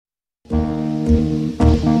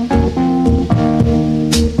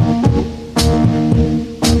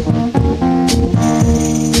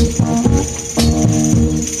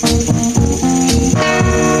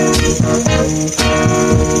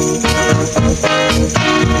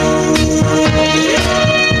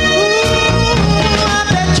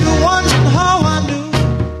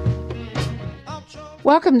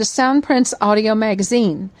Welcome to Soundprints Audio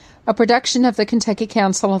Magazine, a production of the Kentucky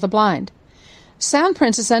Council of the Blind.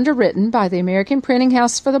 Soundprints is underwritten by the American Printing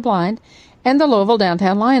House for the Blind and the Louisville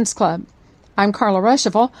Downtown Lions Club. I'm Carla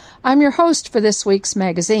Ruschival. I'm your host for this week's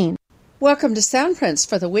magazine. Welcome to Soundprints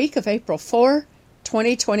for the week of April 4,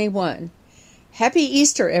 2021. Happy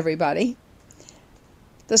Easter, everybody.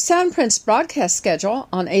 The Soundprints broadcast schedule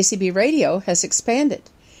on ACB Radio has expanded.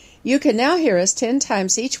 You can now hear us 10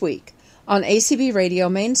 times each week on ACB Radio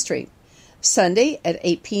Mainstream, Sunday at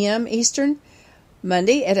 8 p.m. Eastern,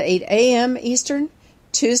 Monday at 8 a.m. Eastern,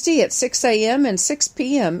 Tuesday at 6 a.m. and 6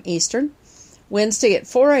 p.m. Eastern, Wednesday at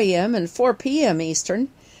 4 a.m. and 4 p.m. Eastern,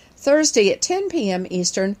 Thursday at 10 p.m.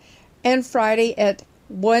 Eastern, and Friday at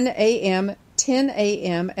 1 a.m., 10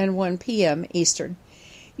 a.m., and 1 p.m. Eastern.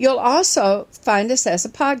 You'll also find us as a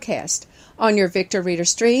podcast on your Victor Reader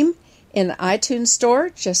Stream, in the iTunes Store,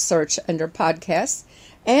 just search under podcasts,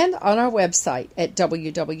 and on our website at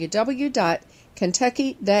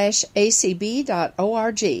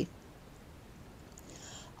www.kentucky-acb.org.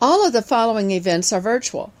 All of the following events are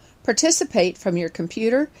virtual. Participate from your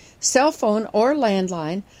computer, cell phone, or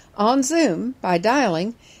landline on Zoom by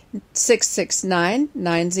dialing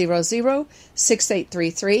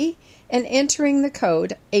 669-900-6833 and entering the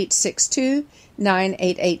code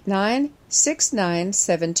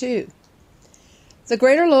 862-9889-6972. The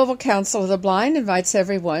Greater Louisville Council of the Blind invites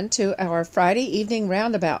everyone to our Friday evening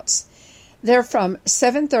roundabouts. They're from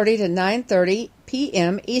 7:30 to 9:30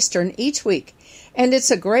 p.m. Eastern each week, and it's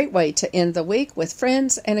a great way to end the week with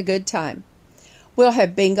friends and a good time. We'll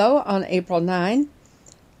have bingo on April 9,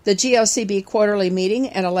 the GLCB quarterly meeting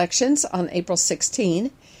and elections on April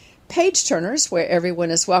 16, page turners where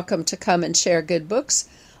everyone is welcome to come and share good books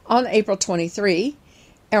on April 23,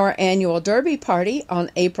 our annual Derby party on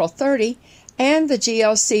April 30, and the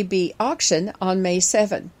GLCB auction on May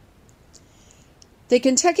 7. The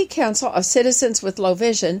Kentucky Council of Citizens with Low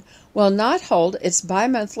Vision will not hold its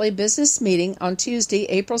bi-monthly business meeting on Tuesday,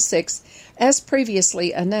 April 6, as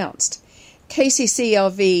previously announced.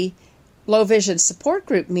 KCCLV Low Vision Support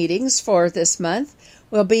Group meetings for this month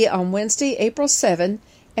will be on Wednesday, April 7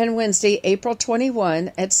 and Wednesday, April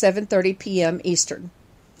 21 at 7:30 p.m. Eastern.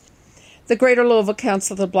 The Greater Louisville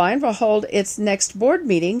Council of the Blind will hold its next board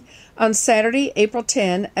meeting on Saturday, April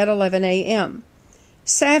 10 at 11 a.m.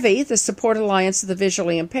 Savvy, the Support Alliance of the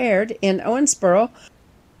Visually Impaired in Owensboro,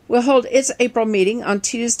 will hold its April meeting on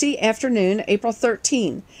Tuesday afternoon, April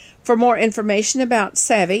 13. For more information about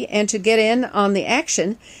Savvy and to get in on the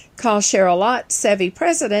action, call Cheryl Lott, Savvy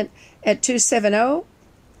President, at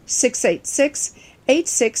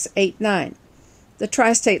 270-686-8689. The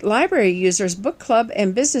Tri-State Library Users Book Club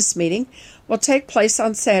and Business Meeting will take place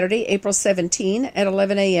on Saturday, April 17 at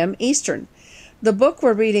 11 a.m. Eastern. The book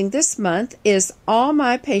we're reading this month is All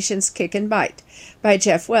My Patients Kick and Bite by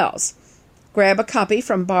Jeff Wells. Grab a copy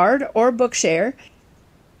from Bard or Bookshare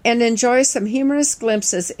and enjoy some humorous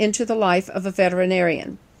glimpses into the life of a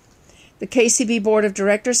veterinarian. The KCB Board of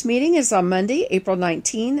Directors meeting is on Monday, April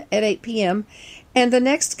 19 at 8 p.m., and the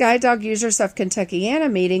next Guide Dog Users of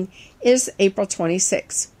Kentuckiana meeting is April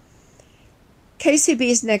 26.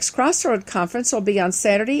 KCB's next Crossroad Conference will be on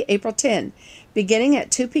Saturday, April 10, beginning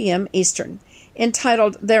at 2 p.m. Eastern.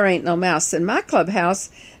 Entitled There Ain't No Mouse in My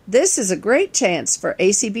Clubhouse, this is a great chance for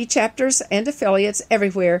ACB chapters and affiliates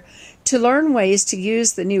everywhere to learn ways to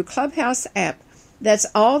use the new Clubhouse app that's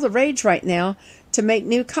all the rage right now to make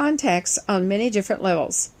new contacts on many different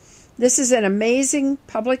levels. This is an amazing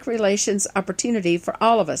public relations opportunity for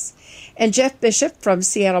all of us. And Jeff Bishop from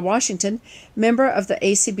Seattle, Washington, member of the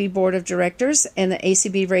ACB Board of Directors and the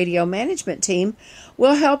ACB Radio Management Team,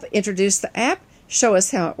 will help introduce the app, show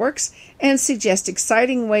us how it works, and suggest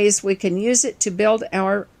exciting ways we can use it to build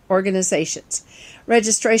our organizations.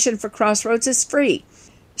 Registration for Crossroads is free.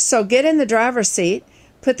 So get in the driver's seat,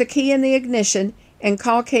 put the key in the ignition, and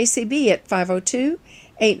call KCB at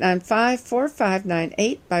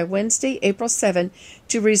 502-895-4598 by Wednesday, April 7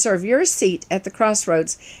 to reserve your seat at the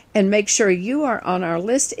Crossroads and make sure you are on our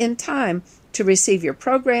list in time to receive your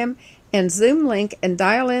program and Zoom link and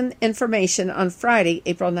dial-in information on Friday,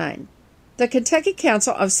 April 9. The Kentucky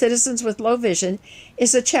Council of Citizens with Low Vision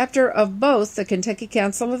is a chapter of both the Kentucky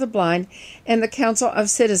Council of the Blind and the Council of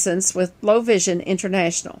Citizens with Low Vision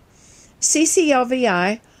International.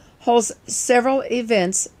 CCLVI holds several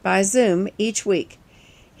events by Zoom each week.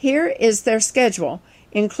 Here is their schedule,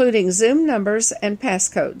 including Zoom numbers and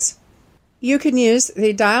passcodes. You can use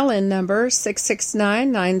the dial-in number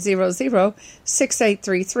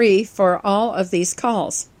 669-900-6833 for all of these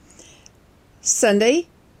calls. Sunday,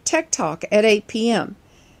 Tech Talk at 8 p.m.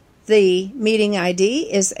 The meeting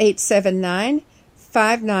ID is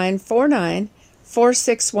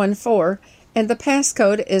 879-5949-4614, and the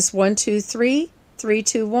passcode is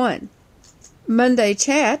 123321. Monday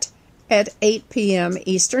Chat at 8 p.m.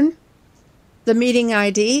 Eastern. The meeting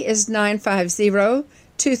ID is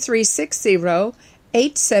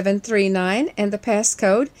 950-2360-8739, and the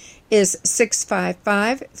passcode is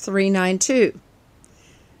 655392.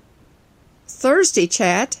 Thursday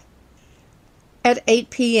Chat at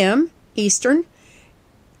 8 p.m. Eastern,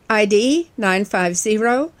 ID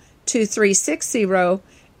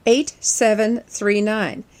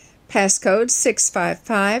 950-2360-8739, passcode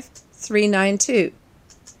 655392.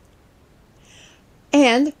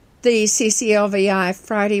 And the CCLVI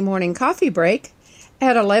Friday morning coffee break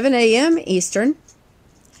at 11 a.m. Eastern.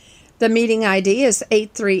 The meeting ID is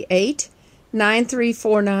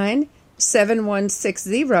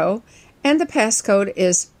 838-9349-7160, and the passcode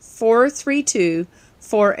is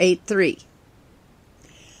 432483.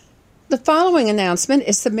 The following announcement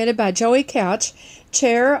is submitted by Joey Couch,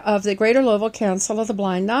 Chair of the Greater Louisville Council of the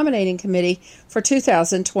Blind Nominating Committee for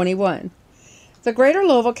 2021. The Greater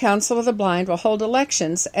Louisville Council of the Blind will hold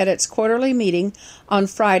elections at its quarterly meeting on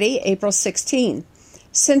Friday, April 16.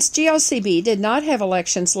 Since GLCB did not have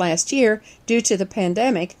elections last year due to the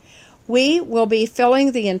pandemic, we will be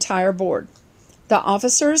filling the entire board. The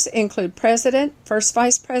officers include President, First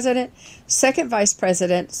Vice President, Second Vice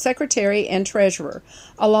President, Secretary, and Treasurer,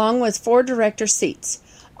 along with 4 director seats.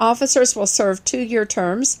 Officers will serve 2-year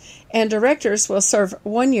terms, and directors will serve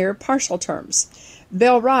 1-year partial terms.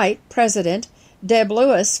 Bill Wright, President, Deb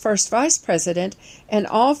Lewis, First Vice President, and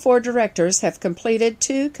all 4 directors have completed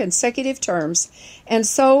 2 consecutive terms and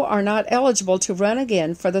so are not eligible to run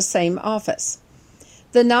again for the same office.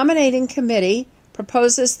 The nominating committee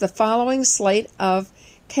proposes the following slate of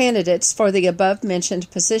candidates for the above-mentioned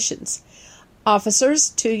positions. Officers,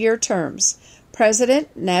 2-year terms. President,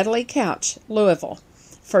 Natalie Couch, Louisville.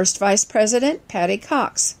 First Vice President, Patty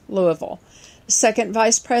Cox, Louisville. Second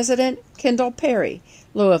Vice President, Kendall Perry,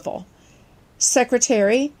 Louisville.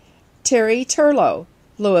 Secretary, Terry Turlow,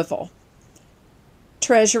 Louisville.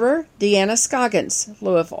 Treasurer, Deanna Scoggins,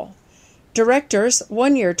 Louisville. Directors,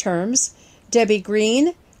 1-year terms. Debbie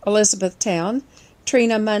Green, Elizabethtown.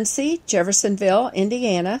 Trina Muncy, Jeffersonville,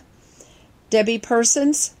 Indiana. Debbie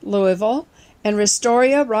Persons, Louisville. And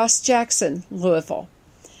Restoria Ross Jackson, Louisville.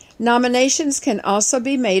 Nominations can also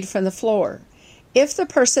be made from the floor. If the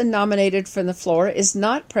person nominated from the floor is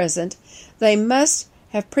not present, they must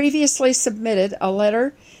have previously submitted a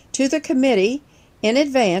letter to the committee in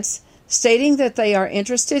advance stating that they are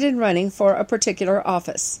interested in running for a particular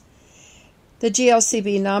office. The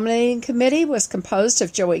GLCB nominating committee was composed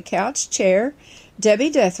of Joey Couch, Chair,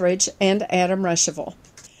 Debbie Dethridge, and Adam Ruschival.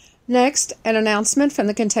 Next, an announcement from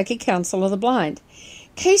the Kentucky Council of the Blind.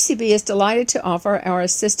 KCB is delighted to offer our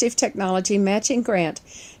Assistive Technology Matching Grant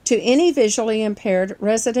to any visually impaired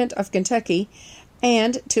resident of Kentucky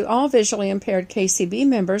and to all visually impaired KCB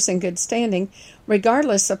members in good standing,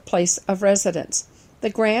 regardless of place of residence.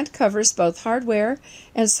 The grant covers both hardware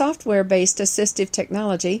and software-based assistive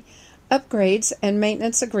technology, upgrades and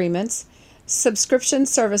maintenance agreements, subscription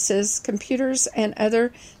services, computers, and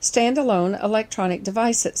other standalone electronic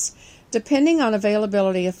devices. Depending on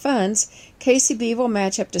availability of funds, KCB will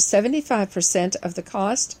match up to 75% of the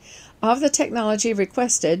cost of the technology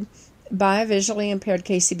requested by visually impaired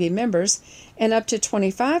KCB members and up to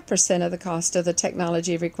 25% of the cost of the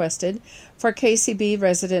technology requested for KCB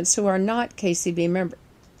residents who are not KCB members,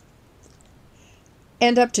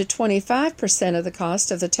 and up to 25% of the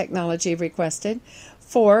cost of the technology requested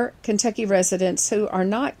for Kentucky residents who are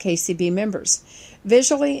not KCB members.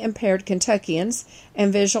 Visually impaired Kentuckians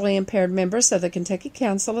and visually impaired members of the Kentucky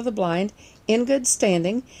Council of the Blind in good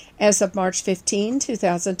standing as of March 15,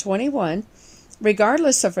 2021,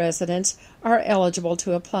 regardless of residence, are eligible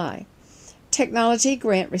to apply. Technology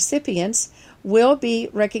grant recipients will be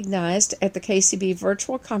recognized at the KCB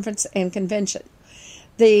Virtual Conference and Convention.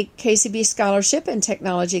 The KCB Scholarship and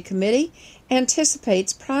Technology Committee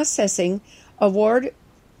anticipates processing award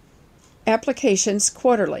applications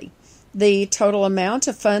quarterly. The total amount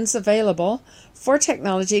of funds available for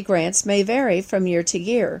technology grants may vary from year to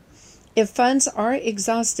year. If funds are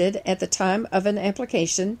exhausted at the time of an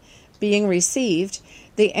application being received,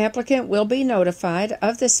 The applicant will be notified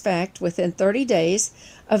of this fact within 30 days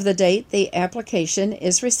of the date the application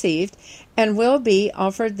is received and will be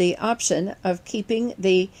offered the option of keeping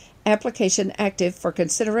the application active for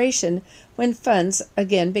consideration when funds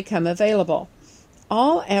again become available.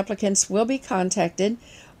 All applicants will be contacted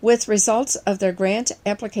with results of their grant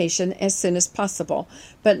application as soon as possible,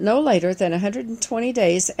 but no later than 120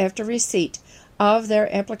 days after receipt of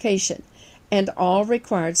their application, and all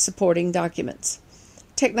required supporting documents.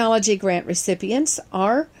 Technology grant recipients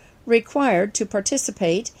are required to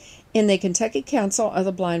participate in the Kentucky Council of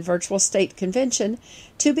the Blind Virtual State Convention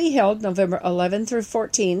to be held November 11 through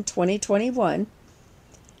 14, 2021,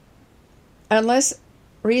 unless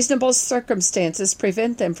reasonable circumstances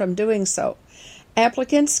prevent them from doing so.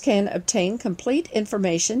 Applicants can obtain complete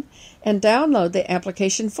information and download the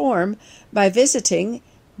application form by visiting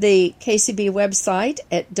the KCB website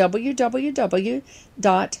at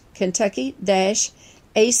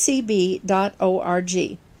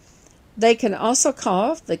www.kentucky-acb.org. They can also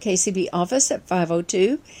call the KCB office at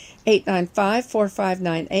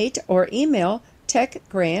 502-895-4598 or email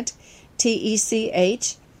techgrant,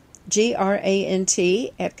 TECHGRANT,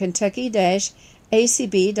 at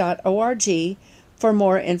kentucky-acb.org for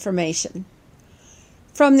more information.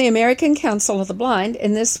 From the American Council of the Blind,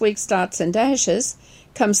 in this week's Dots and Dashes,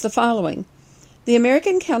 comes the following. The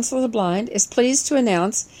American Council of the Blind is pleased to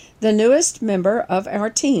announce the newest member of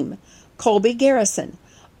our team, Colby Garrison.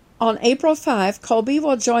 On April 5, Colby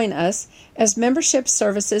will join us as Membership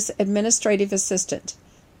Services Administrative Assistant.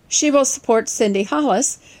 She will support Cindy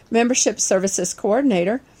Hollis, Membership Services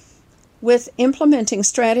Coordinator, with implementing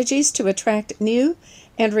strategies to attract new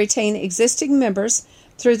and retain existing members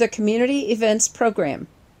through the Community Events Program.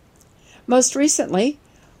 Most recently,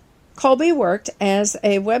 Colby worked as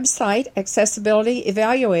a website accessibility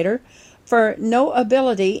evaluator for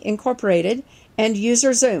Knowability Incorporated and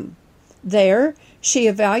UserZoom. There, she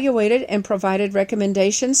evaluated and provided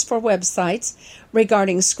recommendations for websites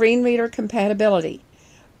regarding screen reader compatibility.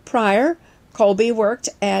 Prior, Colby worked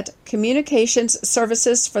at Communications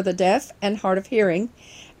Services for the Deaf and Hard of Hearing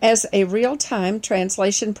as a real-time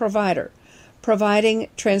translation provider, providing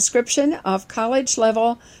transcription of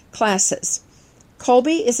college-level classes.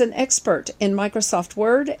 Colby is an expert in Microsoft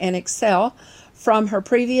Word and Excel from her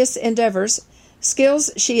previous endeavors,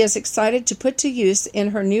 skills she is excited to put to use in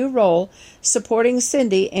her new role supporting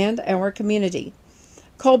Cindy and our community.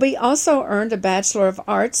 Colby also earned a Bachelor of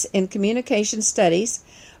Arts in Communication Studies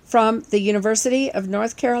from the University of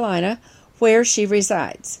North Carolina, where she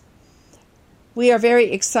resides. We are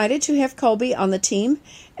very excited to have Colby on the team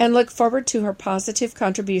and look forward to her positive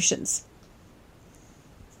contributions.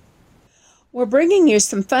 We're bringing you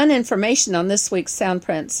some fun information on this week's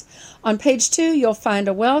Soundprints. On page 2, you'll find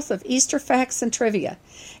a wealth of Easter facts and trivia.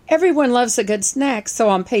 Everyone loves a good snack, so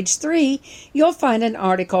on page 3, you'll find an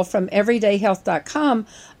article from everydayhealth.com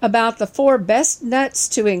about the 4 best nuts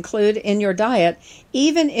to include in your diet,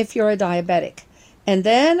 even if you're a diabetic. And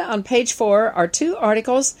then on page 4 are 2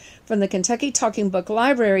 articles from the Kentucky Talking Book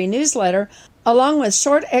Library newsletter, along with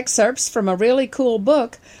short excerpts from a really cool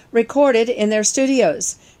book recorded in their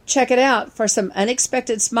studios. Check it out for some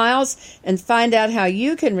unexpected smiles and find out how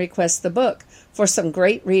you can request the book for some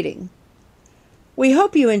great reading. We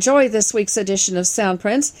hope you enjoy this week's edition of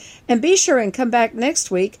Soundprints, and be sure and come back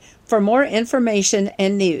next week for more information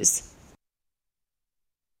and news.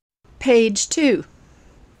 Page 2.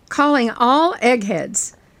 Calling All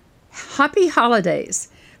Eggheads. Happy Holidays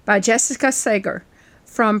by Jessica Sager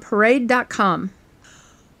from Parade.com.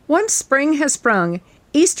 Once spring has sprung,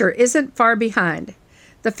 Easter isn't far behind.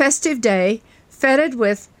 The festive day, feted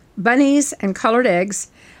with bunnies and colored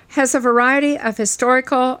eggs, has a variety of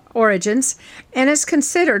historical origins and is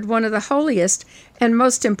considered one of the holiest and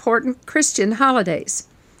most important Christian holidays.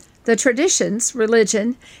 The traditions,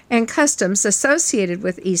 religion, and customs associated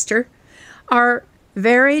with Easter are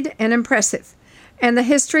varied and impressive, and the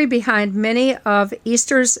history behind many of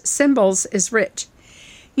Easter's symbols is rich.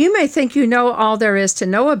 You may think you know all there is to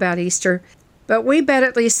know about Easter, but we bet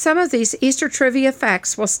at least some of these Easter trivia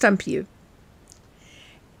facts will stump you.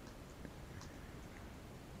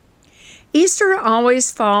 Easter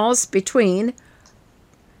always falls between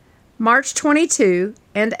March 22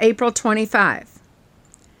 and April 25.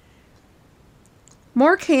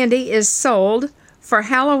 More candy is sold for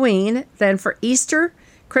Halloween than for Easter,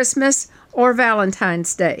 Christmas, or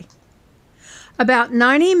Valentine's Day. About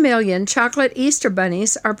 90 million chocolate Easter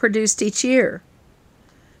bunnies are produced each year.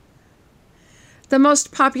 The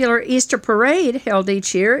most popular Easter parade held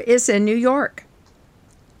each year is in New York.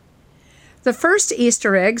 The first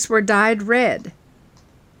Easter eggs were dyed red.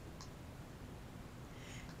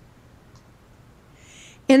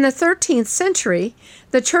 In the 13th century,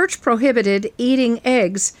 the church prohibited eating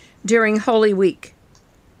eggs during Holy Week.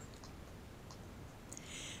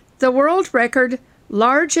 The world record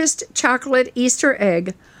largest chocolate Easter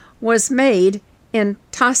egg was made in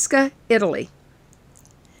Tosca, Italy.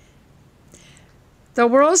 The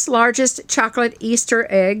world's largest chocolate Easter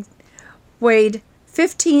egg weighed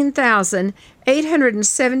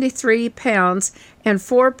 15,873 pounds and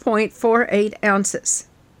 4.48 ounces.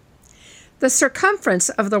 The circumference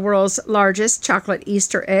of the world's largest chocolate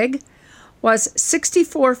Easter egg was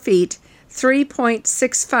 64 feet,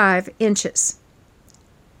 3.65 inches.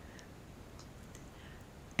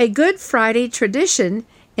 A Good Friday tradition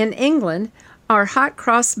in England are hot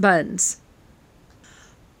cross buns.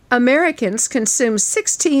 Americans consume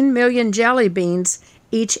 16 million jelly beans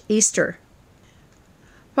each Easter.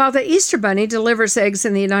 While the Easter Bunny delivers eggs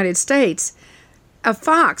in the United States, a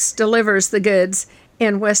fox delivers the goods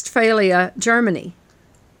in Westphalia, Germany.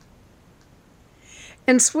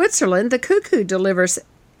 In Switzerland, the cuckoo delivers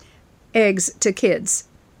eggs to kids.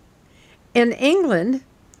 In England,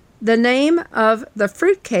 the name of the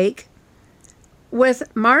fruitcake with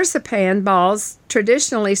marzipan balls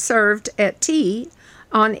traditionally served at tea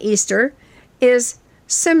on Easter is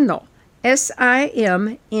simnel,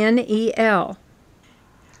 S-I-M-N-E-L.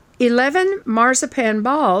 11 marzipan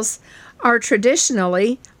balls are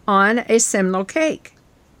traditionally on a simnel cake.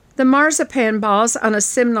 The marzipan balls on a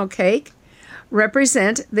simnel cake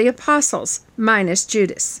represent the apostles, minus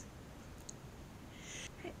Judas.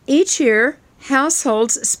 Each year,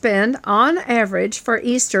 households spend, on average, for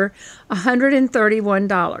Easter,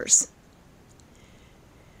 $131.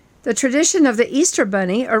 The tradition of the Easter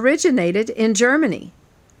Bunny originated in Germany.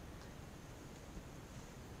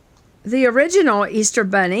 The original Easter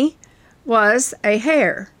Bunny was a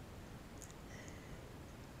hare.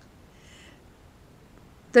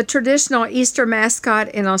 The traditional Easter mascot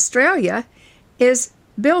in Australia is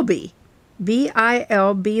Bilby,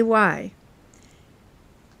 B-I-L-B-Y.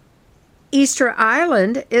 Easter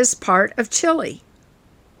Island is part of Chile.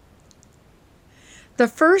 The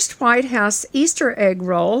first White House Easter egg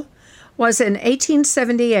roll was in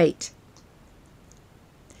 1878.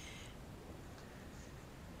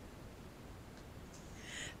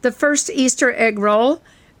 The first Easter egg roll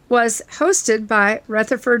was hosted by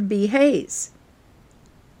Rutherford B. Hayes.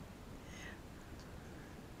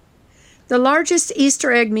 The largest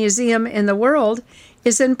Easter egg museum in the world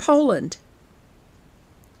is in Poland.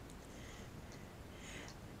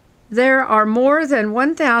 There are more than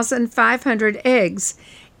 1,500 eggs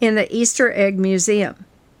in the Easter Egg Museum.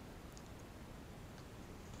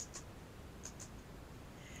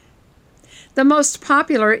 The most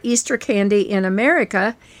popular Easter candy in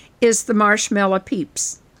America is the Marshmallow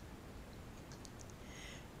Peeps.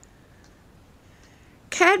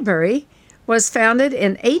 Cadbury was founded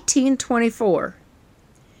in 1824.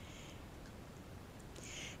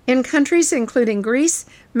 In countries including Greece,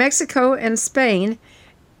 Mexico, and Spain,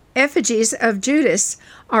 effigies of Judas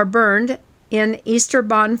are burned in Easter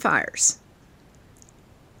bonfires.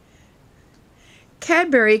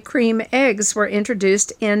 Cadbury cream eggs were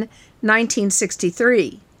introduced in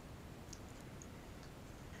 1963.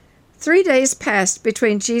 3 days passed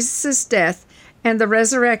between Jesus' death and the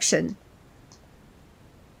resurrection.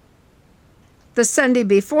 The Sunday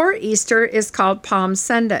before Easter is called Palm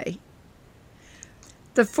Sunday.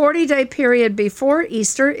 The 40-day period before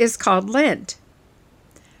Easter is called Lent.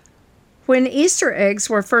 When Easter eggs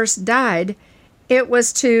were first dyed, it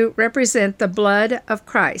was to represent the blood of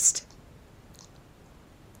Christ.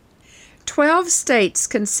 12 states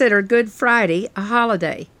consider Good Friday a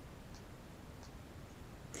holiday.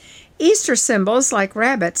 Easter symbols, like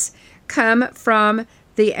rabbits, come from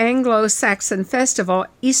the Anglo-Saxon festival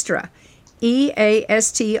Easter,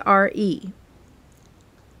 E-A-S-T-R-E.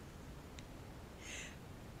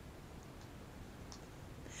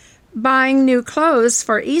 Buying new clothes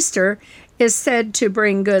for Easter is said to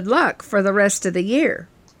bring good luck for the rest of the year.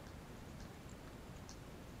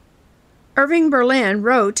 Irving Berlin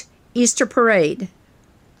wrote Easter Parade.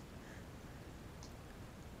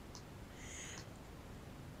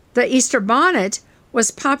 The Easter bonnet was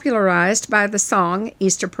popularized by the song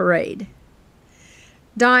Easter Parade.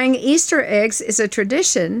 Dyeing Easter eggs is a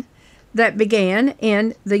tradition that began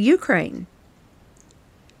in the Ukraine.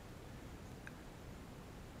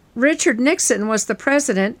 Richard Nixon was the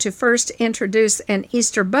president to first introduce an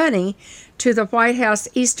Easter bunny to the White House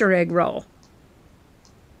Easter egg roll.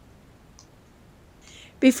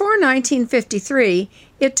 Before 1953,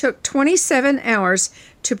 it took 27 hours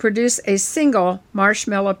to produce a single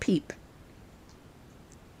marshmallow peep.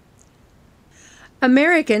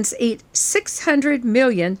 Americans eat 600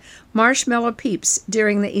 million marshmallow peeps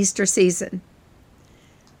during the Easter season.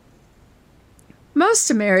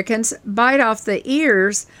 Most Americans bite off the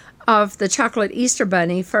ears of the chocolate Easter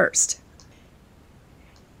bunny first.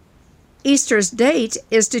 Easter's date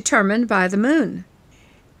is determined by the moon.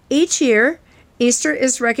 Each year, Easter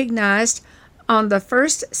is recognized on the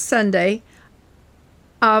first Sunday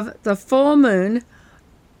of the full moon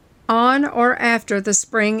on or after the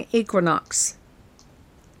spring equinox.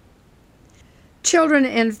 Children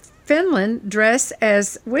in Finland dress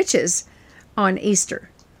as witches on Easter.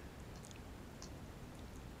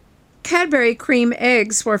 Cadbury cream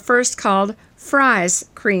eggs were first called Fry's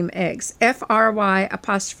cream eggs,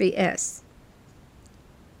 F-R-Y''S.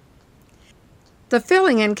 The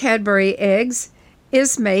filling in Cadbury eggs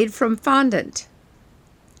is made from fondant.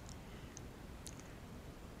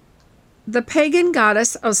 The pagan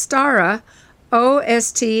goddess Ostara,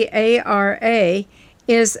 O-S-T-A-R-A,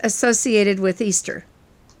 is associated with Easter.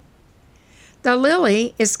 The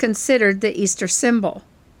lily is considered the Easter symbol.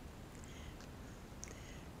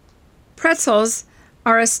 Pretzels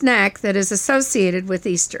are a snack that is associated with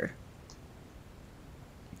Easter.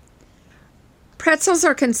 Pretzels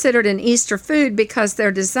are considered an Easter food because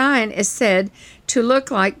their design is said to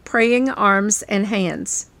look like praying arms and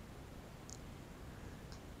hands.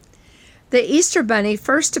 The Easter bunny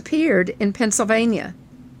first appeared in Pennsylvania.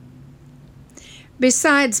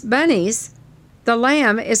 Besides bunnies, the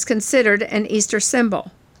lamb is considered an Easter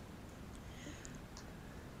symbol.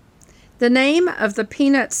 The name of the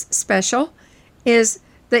Peanuts special is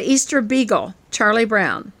the Easter Beagle, Charlie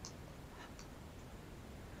Brown.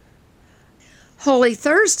 Holy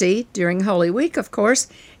Thursday, during Holy Week, of course,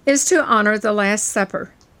 is to honor the Last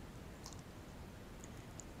Supper.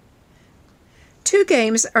 Two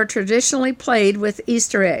games are traditionally played with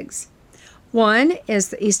Easter eggs. One is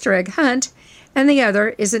the Easter egg hunt, and the other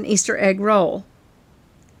is an Easter egg roll.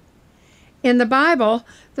 In the Bible,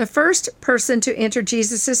 the first person to enter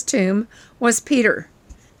Jesus' tomb was Peter.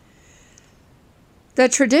 The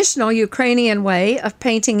traditional Ukrainian way of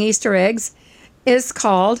painting Easter eggs is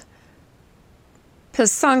called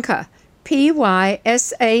Pysanka, P-Y-S-A-N-K-A.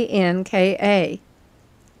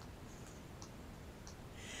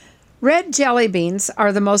 Red jelly beans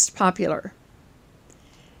are the most popular.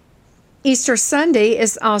 Easter Sunday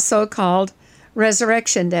is also called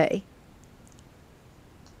Resurrection Day.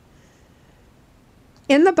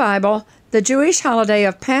 In the Bible, the Jewish holiday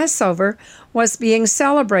of Passover was being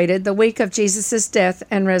celebrated the week of Jesus' death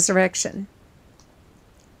and resurrection.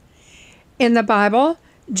 In the Bible,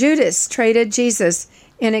 Judas traded Jesus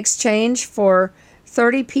in exchange for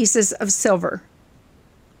 30 pieces of silver.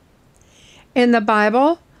 In the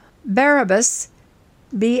Bible, Barabbas,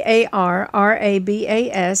 B-A-R-R-A-B-A-S,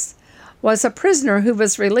 was a prisoner who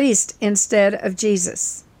was released instead of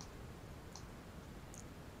Jesus.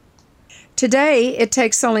 Today, it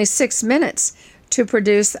takes only 6 minutes to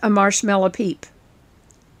produce a marshmallow peep.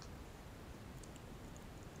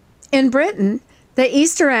 In Britain, the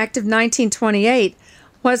Easter Act of 1928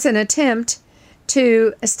 was an attempt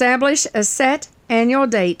to establish a set annual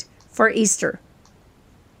date for Easter.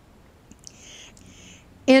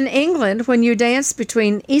 In England, when you dance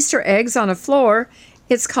between Easter eggs on a floor,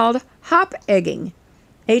 it's called hop-egging,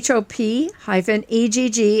 H-O-P-E-G-G-I-N-G.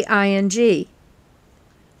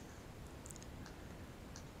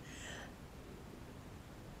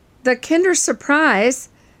 The Kinder Surprise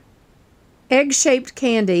egg-shaped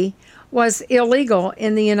candy was illegal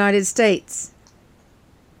in the United States.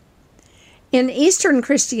 In Eastern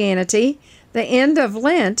Christianity, the end of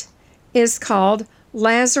Lent is called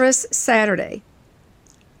Lazarus Saturday.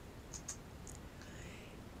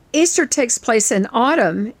 Easter takes place in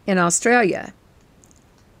autumn in Australia.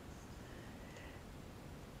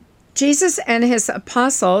 Jesus and his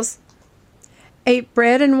apostles ate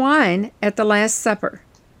bread and wine at the Last Supper.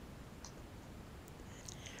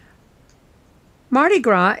 Mardi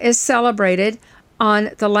Gras is celebrated on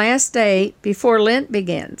the last day before Lent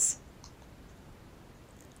begins.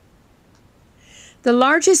 The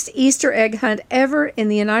largest Easter egg hunt ever in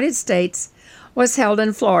the United States was held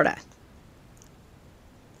in Florida.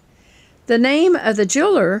 The name of the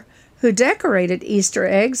jeweler who decorated Easter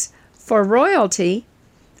eggs for royalty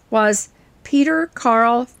was Peter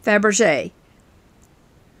Carl Fabergé.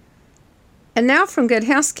 And now from Good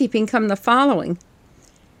Housekeeping come the following.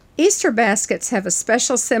 Easter baskets have a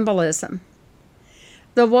special symbolism.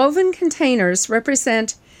 The woven containers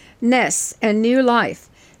represent nests and new life,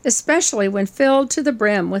 especially when filled to the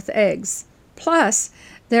brim with eggs. Plus,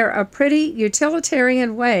 they're a pretty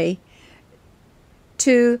utilitarian way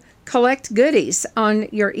to collect goodies on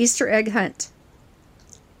your Easter egg hunt.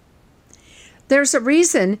 There's a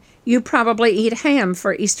reason you probably eat ham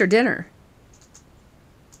for Easter dinner.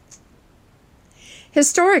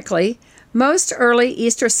 Historically, most early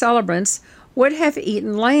Easter celebrants would have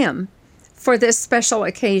eaten lamb for this special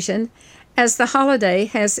occasion, as the holiday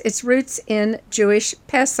has its roots in Jewish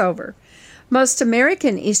Passover. Most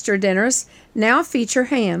American Easter dinners now feature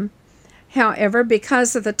ham, however,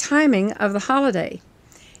 because of the timing of the holiday.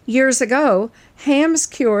 Years ago, hams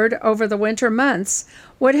cured over the winter months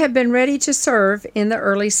would have been ready to serve in the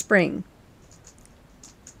early spring.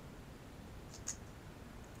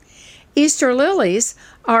 Easter lilies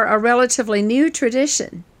are a relatively new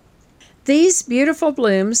tradition. These beautiful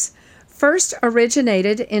blooms first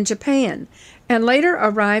originated in Japan and later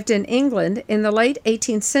arrived in England in the late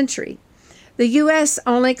 18th century. The U.S.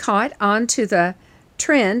 only caught on to the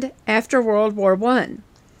trend after World War I.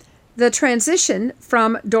 The transition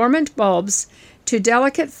from dormant bulbs to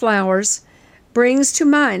delicate flowers brings to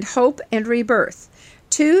mind hope and rebirth,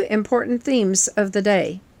 two important themes of the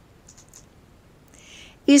day.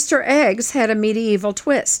 Easter eggs had a medieval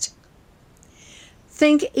twist.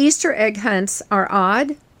 Think Easter egg hunts are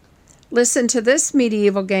odd? Listen to this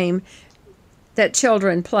medieval game that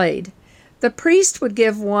children played. The priest would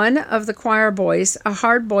give one of the choir boys a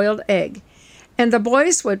hard-boiled egg, and the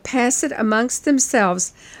boys would pass it amongst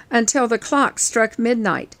themselves until the clock struck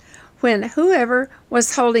midnight, when whoever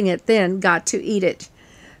was holding it then got to eat it.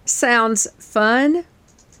 Sounds fun?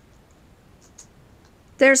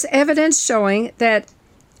 There's evidence showing that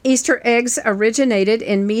Easter eggs originated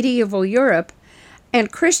in medieval Europe,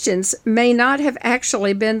 and Christians may not have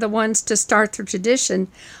actually been the ones to start the tradition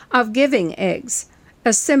of giving eggs,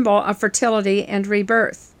 a symbol of fertility and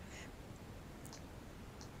rebirth.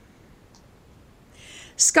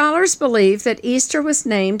 Scholars believe that Easter was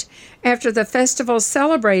named after the festival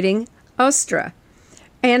celebrating Ostra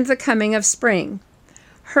and the coming of spring.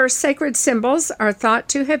 Her sacred symbols are thought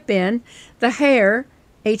to have been the hare,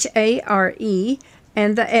 H-A-R-E,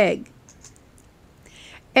 and the egg.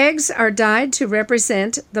 Eggs are dyed to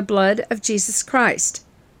represent the blood of Jesus Christ.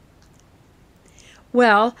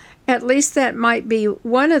 Well, at least that might be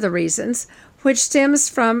one of the reasons, which stems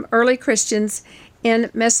from early Christians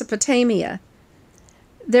in Mesopotamia.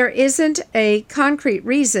 There isn't a concrete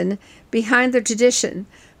reason behind the tradition,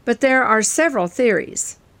 but there are several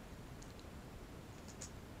theories.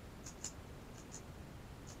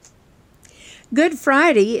 Good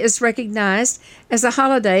Friday is recognized as a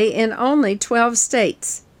holiday in only 12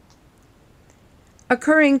 states.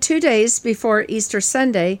 Occurring 2 days before Easter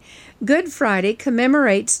Sunday, Good Friday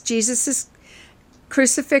commemorates Jesus'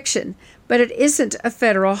 crucifixion, but it isn't a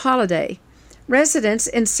federal holiday. Residents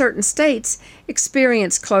in certain states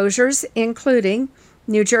experience closures, including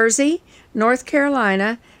New Jersey, North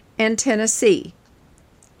Carolina, and Tennessee.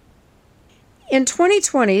 In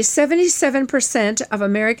 2020, 77% of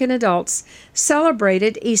American adults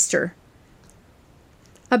celebrated Easter.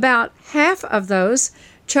 About half of those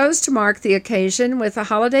chose to mark the occasion with a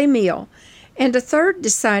holiday meal, and a third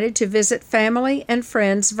decided to visit family and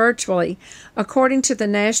friends virtually, according to the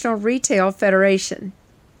National Retail Federation.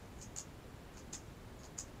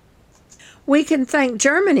 We can thank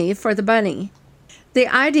Germany for the bunny. The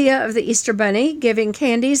idea of the Easter bunny giving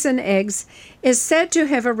candies and eggs is said to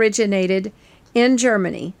have originated in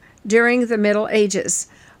Germany during the Middle Ages,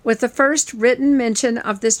 with the first written mention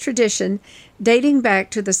of this tradition dating back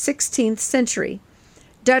to the 16th century.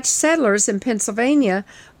 Dutch settlers in Pennsylvania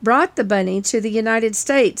brought the bunny to the United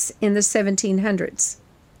States in the 1700s.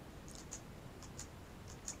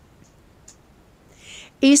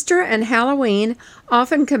 Easter and Halloween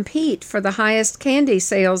often compete for the highest candy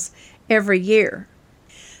sales every year.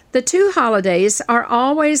 The two holidays are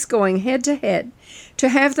always going head-to-head to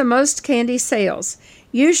have the most candy sales,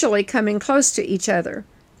 usually coming close to each other.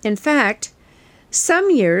 In fact,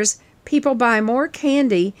 some years people buy more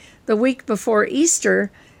candy the week before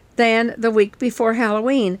Easter than the week before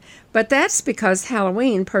Halloween, but that's because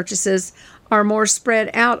Halloween purchases are more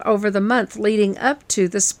spread out over the month leading up to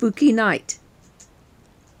the spooky night.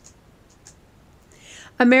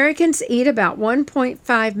 Americans eat about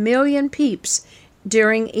 1.5 million Peeps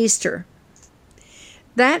during Easter.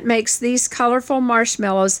 That makes these colorful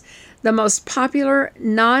marshmallows the most popular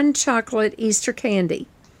non-chocolate Easter candy.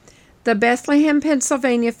 The Bethlehem,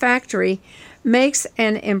 Pennsylvania factory makes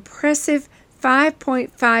an impressive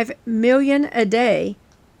 5.5 million a day.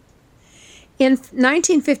 In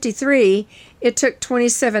 1953, it took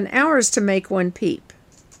 27 hours to make one Peep.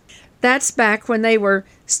 That's back when they were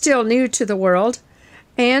still new to the world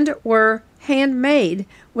and were handmade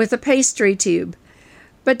with a pastry tube.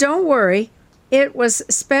 But don't worry, it was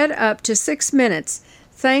sped up to 6 minutes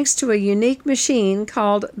thanks to a unique machine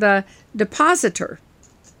called the depositor.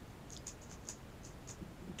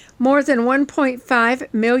 More than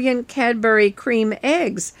 1.5 million Cadbury cream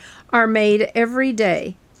eggs are made every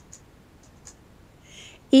day.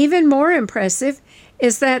 Even more impressive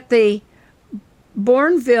is that the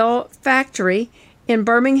Bournville factory in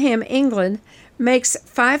Birmingham, England, makes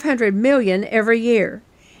 500 million every year.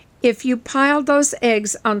 If you piled those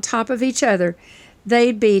eggs on top of each other,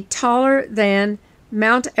 they'd be taller than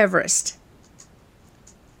Mount Everest.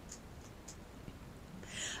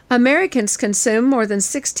 Americans consume more than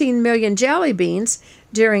 16 million jelly beans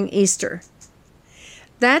during Easter.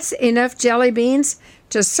 That's enough jelly beans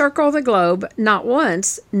to circle the globe not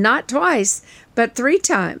once, not twice, but 3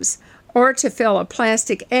 times, or to fill a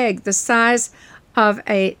plastic egg the size of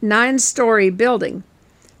a 9-story building.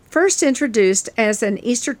 First introduced as an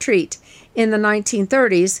Easter treat in the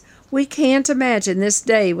 1930s, we can't imagine this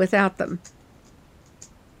day without them.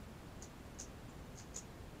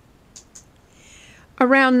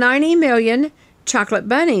 Around 90 million chocolate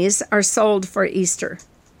bunnies are sold for Easter.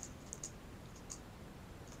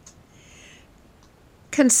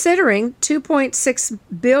 Considering $2.6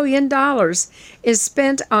 billion is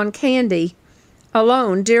spent on candy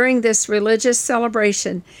alone during this religious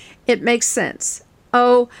celebration, it makes sense.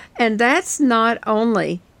 Oh, and that's not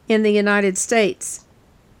only in the United States.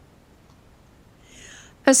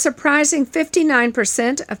 A surprising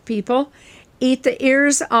 59% of people eat the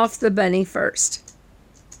ears off the bunny first.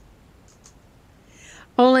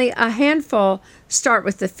 Only a handful start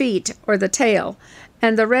with the feet or the tail,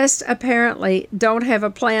 and the rest apparently don't have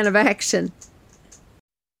a plan of action.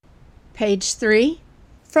 Page 3.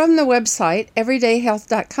 From the website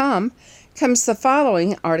everydayhealth.com comes the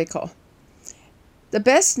following article. The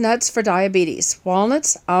best nuts for diabetes: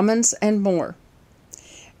 walnuts, almonds, and more.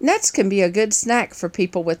 Nuts can be a good snack for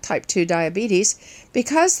people with type 2 diabetes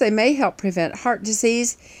because they may help prevent heart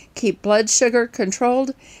disease, keep blood sugar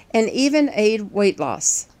controlled, and even aid weight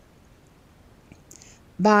loss.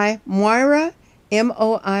 By Moira,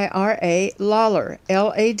 Moira Lawler,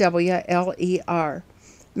 Lawler.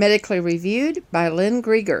 Medically reviewed by Lynn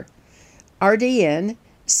Grieger, RDN,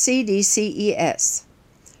 CDCES.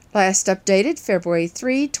 Last updated February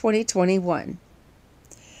 3, 2021.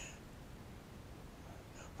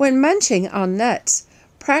 When munching on nuts,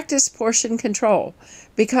 practice portion control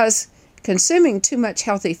because consuming too much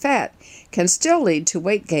healthy fat can still lead to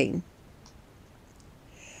weight gain.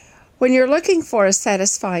 When you're looking for a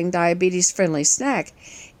satisfying diabetes-friendly snack,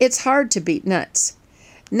 it's hard to beat nuts.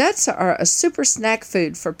 Nuts are a super snack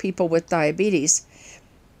food for people with diabetes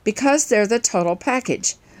because they're the total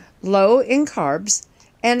package, low in carbs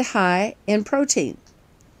and high in protein,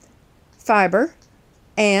 fiber,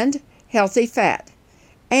 and healthy fat,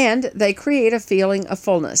 and they create a feeling of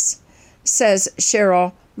fullness, says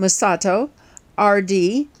Cheryl Musato,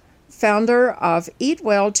 RD, founder of Eat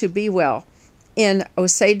Well to Be Well in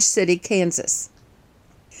Osage City, Kansas.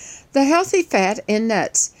 The healthy fat in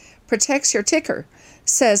nuts protects your ticker,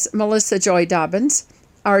 says Melissa Joy Dobbins,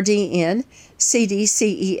 RDN,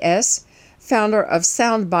 CDCES, founder of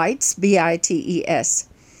Sound Bites, BITES.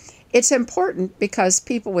 It's important because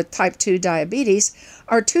people with type 2 diabetes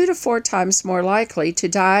are 2 to 4 times more likely to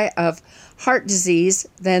die of heart disease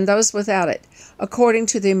than those without it, according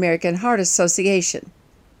to the American Heart Association.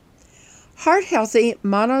 Heart-healthy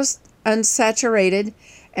monounsaturated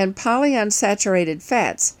and polyunsaturated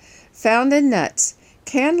fats found in nuts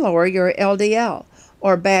can lower your LDL,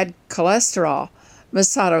 or bad cholesterol,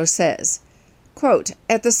 Musato says. Quote,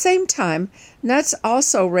 at the same time, nuts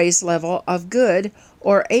also raise level of good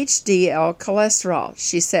or HDL cholesterol,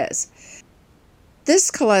 she says. This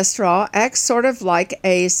cholesterol acts sort of like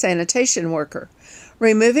a sanitation worker,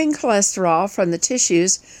 removing cholesterol from the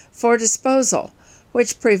tissues for disposal,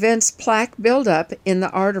 which prevents plaque buildup in the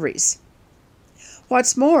arteries.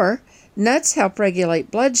 What's more, nuts help regulate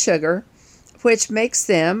blood sugar, which makes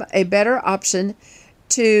them a better option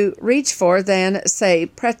to reach for than, say,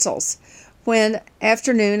 pretzels when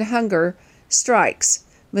afternoon hunger strikes,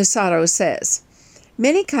 Musato says.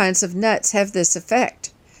 Many kinds of nuts have this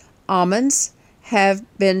effect. Almonds have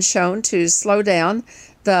been shown to slow down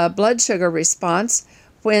the blood sugar response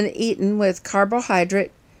when eaten with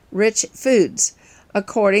carbohydrate-rich foods,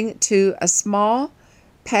 according to a small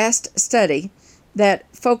past study that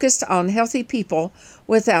focused on healthy people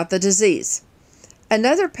without the disease.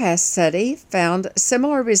 Another past study found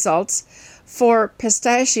similar results for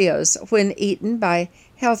pistachios when eaten by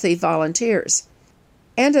healthy volunteers.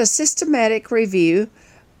 And a systematic review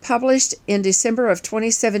published in December of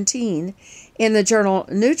 2017 in the journal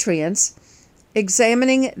Nutrients,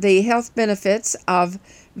 examining the health benefits of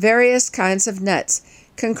various kinds of nuts,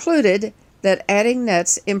 concluded that adding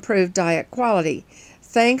nuts improved diet quality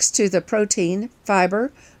thanks to the protein,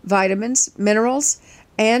 fiber, vitamins, minerals,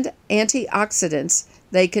 and antioxidants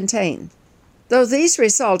they contain. Though these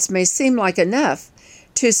results may seem like enough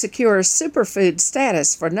to secure superfood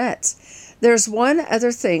status for nuts, there's one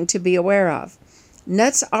other thing to be aware of.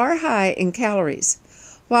 Nuts are high in calories.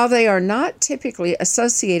 While they are not typically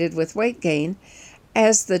associated with weight gain,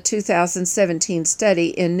 as the 2017 study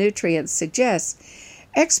in Nutrients suggests,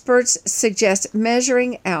 experts suggest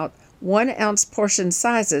measuring out 1-ounce portion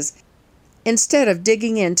sizes instead of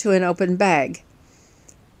digging into an open bag.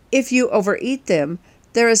 If you overeat them,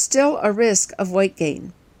 there is still a risk of weight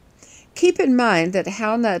gain. Keep in mind that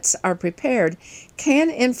how nuts are prepared can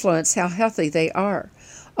influence how healthy they are.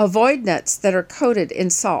 Avoid nuts that are coated in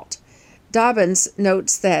salt. Dobbins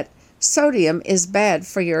notes that sodium is bad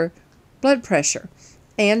for your blood pressure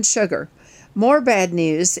and sugar. More bad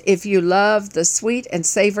news if you love the sweet and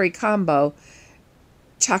savory combo.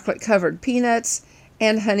 Chocolate-covered peanuts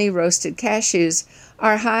and honey-roasted cashews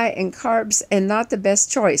are high in carbs and not the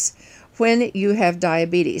best choice when you have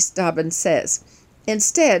diabetes, Dobbins says.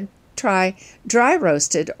 Instead, try dry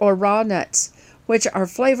roasted or raw nuts, which are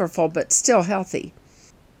flavorful but still healthy.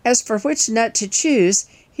 As for which nut to choose,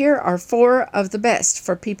 here are 4 of the best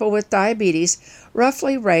for people with diabetes,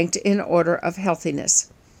 roughly ranked in order of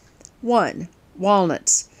healthiness. 1.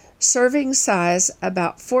 Walnuts. Serving size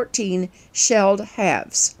about 14 shelled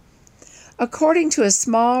halves. According to a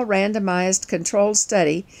small randomized controlled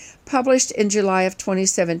study published in July of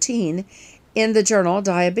 2017 in the journal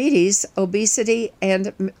Diabetes, Obesity,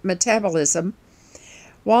 and Metabolism,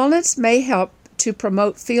 walnuts may help to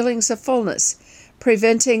promote feelings of fullness,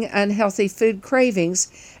 preventing unhealthy food cravings,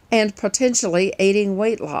 and potentially aiding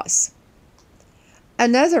weight loss.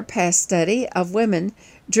 Another past study of women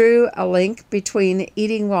drew a link between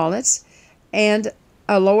eating walnuts and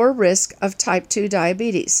a lower risk of type 2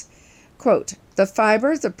 diabetes. Quote, the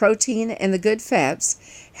fiber, the protein, and the good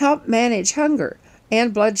fats help manage hunger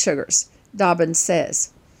and blood sugars, Dobbins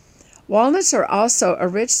says. Walnuts are also a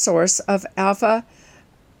rich source of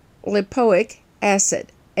alpha-lipoic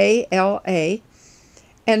acid, ALA,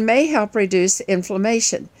 and may help reduce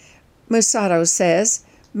inflammation, Musato says,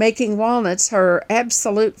 making walnuts her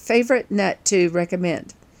absolute favorite nut to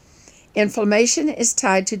recommend. Inflammation is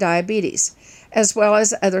tied to diabetes, as well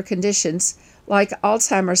as other conditions like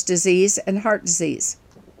Alzheimer's disease and heart disease.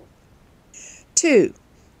 2.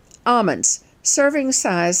 Almonds. Serving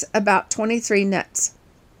size about 23 nuts.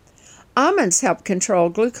 Almonds help control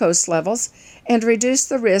glucose levels and reduce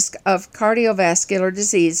the risk of cardiovascular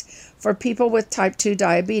disease for people with type 2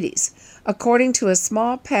 diabetes, according to a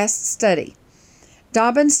small past study.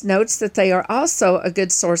 Dobbins notes that they are also a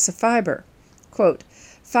good source of fiber. Quote,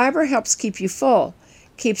 fiber helps keep you full,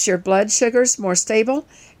 keeps your blood sugars more stable,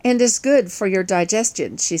 and is good for your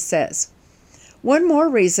digestion, she says. One more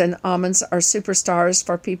reason almonds are superstars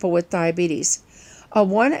for people with diabetes. A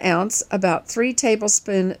 1 ounce, about 3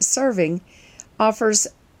 tablespoon serving offers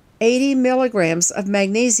 80 milligrams of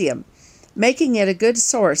magnesium, making it a good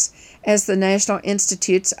source, as the National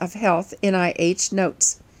Institutes of Health, NIH,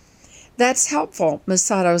 notes. That's helpful,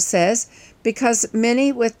 Musato says, because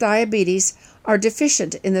many with diabetes are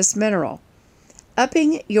deficient in this mineral.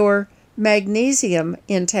 Upping your magnesium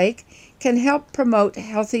intake can help promote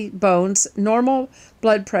healthy bones, normal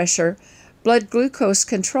blood pressure, blood glucose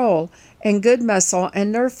control, and good muscle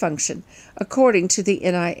and nerve function, according to the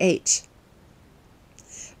NIH.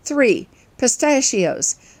 3.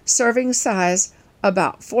 Pistachios. Serving size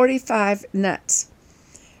about 45 nuts.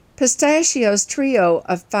 Pistachios' trio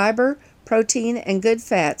of fiber, protein, and good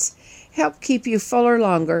fats help keep you fuller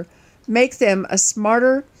longer, make them a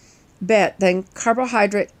smarter bet than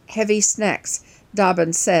carbohydrate-heavy snacks,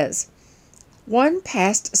 Dobbins says. One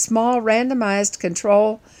past small randomized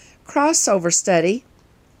control crossover study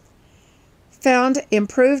found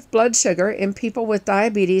improved blood sugar in people with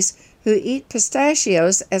diabetes who eat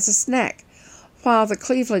pistachios as a snack, while the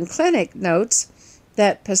Cleveland Clinic notes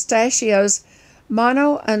that pistachios'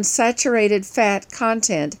 monounsaturated fat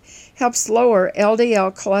content helps lower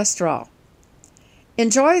LDL cholesterol.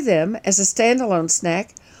 Enjoy them as a standalone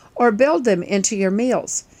snack or build them into your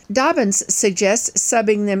meals. Dobbins suggests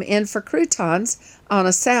subbing them in for croutons on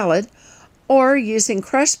a salad or using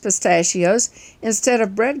crushed pistachios instead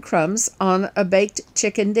of breadcrumbs on a baked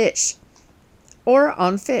chicken dish or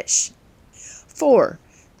on fish. 4.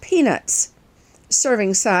 Peanuts.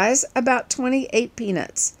 Serving size about 28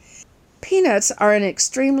 peanuts. Peanuts are an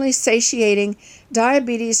extremely satiating,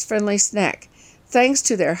 diabetes-friendly snack, thanks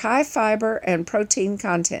to their high fiber and protein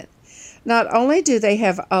content. Not only do they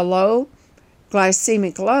have a low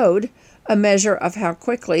glycemic load, a measure of how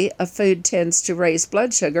quickly a food tends to raise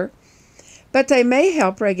blood sugar, but they may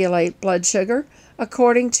help regulate blood sugar,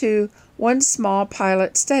 according to one small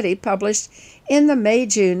pilot study published in the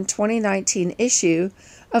May-June 2019 issue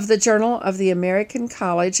of the Journal of the American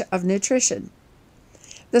College of Nutrition.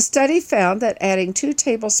 The study found that adding 2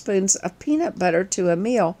 tablespoons of peanut butter to a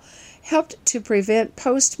meal helped to prevent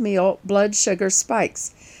post-meal blood sugar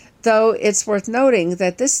spikes, though it's worth noting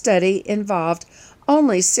that this study involved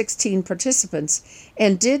only 16 participants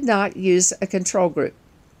and did not use a control group.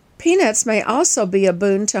 Peanuts may also be a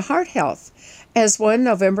boon to heart health, as one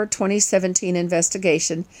November 2017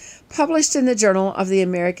 investigation published in the Journal of the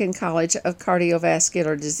American College of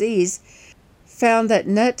Cardiovascular Disease found that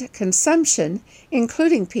nut consumption,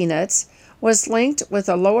 including peanuts, was linked with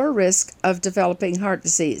a lower risk of developing heart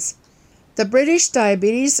disease. The British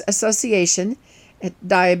Diabetes Association at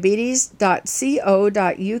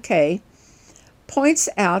diabetes.co.uk points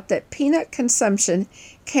out that peanut consumption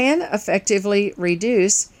can effectively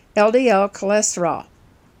reduce LDL cholesterol.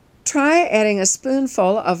 Try adding a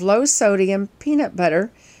spoonful of low-sodium peanut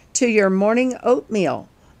butter to your morning oatmeal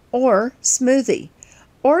or smoothie,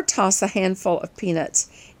 or toss a handful of peanuts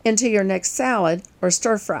into your next salad or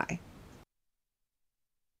stir-fry.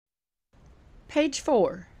 Page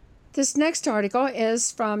 4. This next article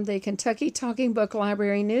is from the Kentucky Talking Book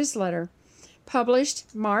Library newsletter,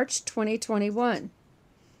 published March 2021.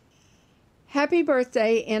 Happy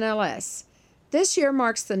birthday, NLS. This year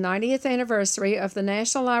marks the 90th anniversary of the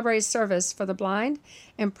National Library Service for the Blind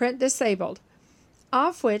and Print Disabled,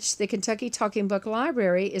 of which the Kentucky Talking Book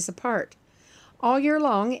Library is a part. All year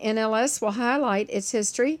long, NLS will highlight its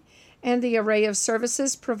history and the array of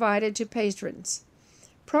services provided to patrons.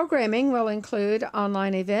 Programming will include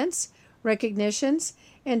online events, recognitions,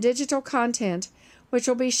 and digital content, which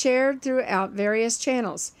will be shared throughout various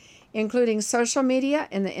channels, including social media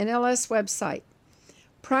and the NLS website.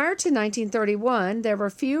 Prior to 1931, there were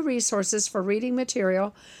few resources for reading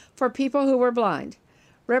material for people who were blind.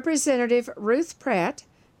 Representative Ruth Pratt,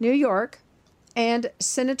 New York, and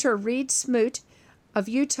Senator Reed Smoot of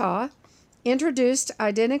Utah introduced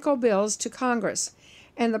identical bills to Congress,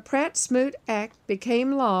 and the Pratt-Smoot Act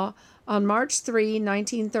became law on March 3,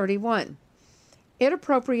 1931. It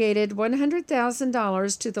appropriated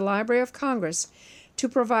 $100,000 to the Library of Congress to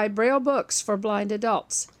provide Braille books for blind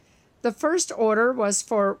adults. The first order was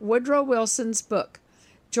for Woodrow Wilson's book,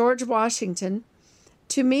 George Washington,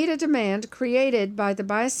 to meet a demand created by the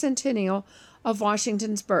bicentennial of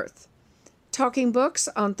Washington's birth. Talking books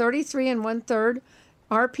on 33 1/3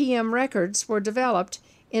 RPM records were developed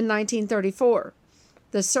in 1934.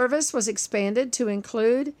 The service was expanded to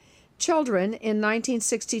include children in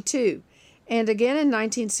 1962, and again in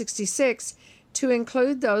 1966 to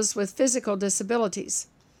include those with physical disabilities.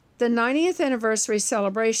 The 90th anniversary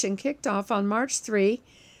celebration kicked off on March 3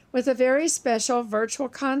 with a very special virtual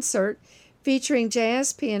concert featuring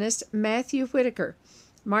jazz pianist Matthew Whitaker,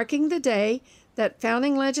 marking the day that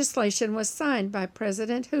founding legislation was signed by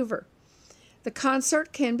President Hoover. The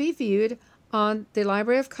concert can be viewed on the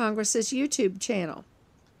Library of Congress's YouTube channel.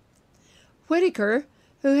 Whitaker,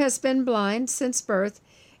 who has been blind since birth,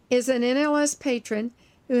 is an NLS patron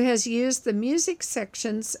who has used the music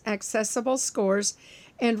section's accessible scores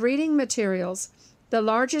and reading materials, the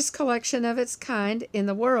largest collection of its kind in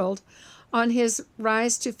the world, on his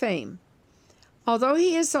rise to fame. Although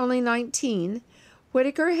he is only 19,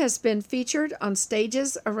 Whitaker has been featured on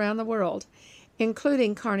stages around the world,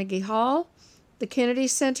 including Carnegie Hall, the Kennedy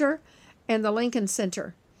Center, and the Lincoln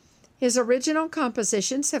Center. His original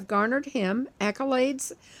compositions have garnered him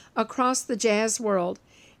accolades across the jazz world,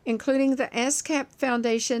 including the ASCAP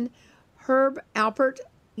Foundation Herb Alpert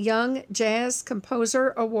Young Jazz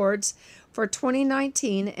Composer Awards for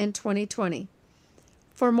 2019 and 2020.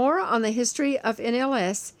 For more on the history of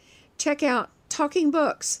NLS, check out Talking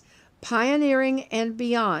Books, Pioneering and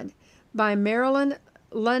Beyond by Marilyn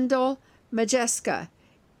Lundell Majeska,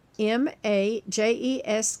 Majeska,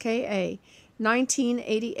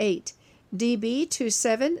 1988, DB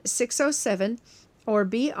 27607 or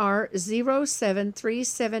BR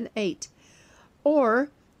 07378, or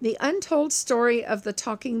The Untold Story of the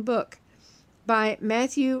Talking Book by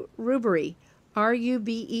Matthew Rubery,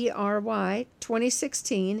 Rubery,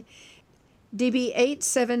 2016, DB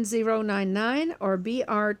 87099 or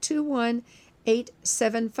BR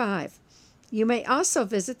 21875. You may also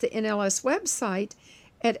visit the NLS website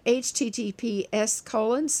at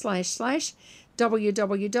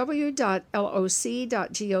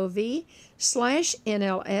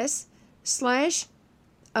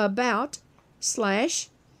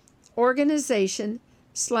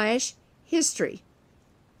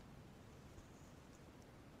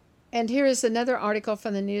And here is another article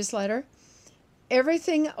from the newsletter.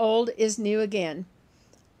 Everything old is new again.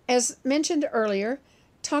 As mentioned earlier,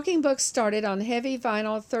 Talking Books started on heavy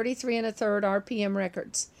vinyl 33 1/3 RPM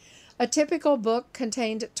records. A typical book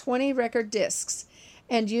contained 20 record discs,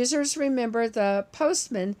 and users remember the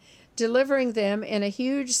postman delivering them in a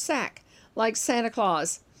huge sack like Santa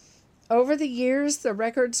Claus. Over the years, the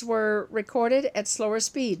records were recorded at slower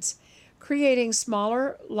speeds, creating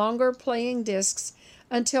smaller, longer playing discs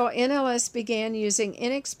until NLS began using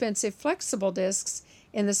inexpensive flexible discs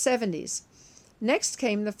in the 70s. Next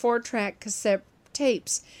came the 4-track cassette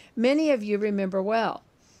tapes many of you remember well.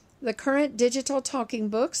 The current digital talking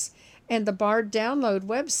books and the Bard download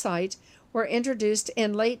website were introduced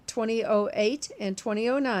in late 2008 and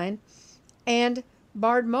 2009, and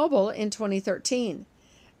Bard Mobile in 2013.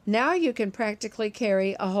 Now you can practically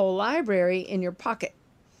carry a whole library in your pocket.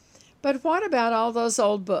 But what about all those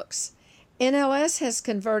old books? NLS has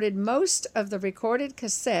converted most of the recorded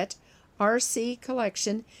cassette RC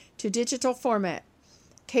collection to digital format.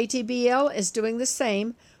 KTBL is doing the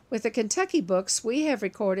same with the Kentucky books we have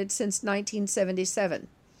recorded since 1977.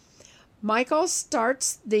 Michael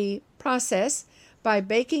starts the process by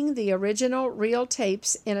baking the original reel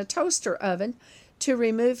tapes in a toaster oven to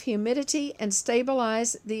remove humidity and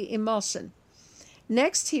stabilize the emulsion.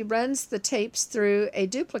 Next, he runs the tapes through a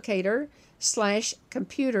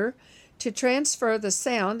duplicator/computer to transfer the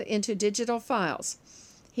sound into digital files.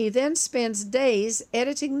 He then spends days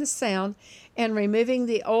editing the sound and removing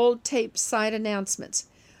the old tape side announcements.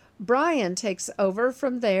 Brian takes over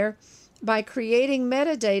from there by creating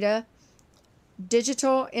metadata,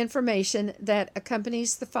 digital information that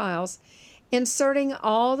accompanies the files, inserting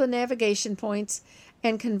all the navigation points,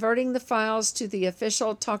 and converting the files to the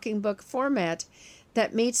official talking book format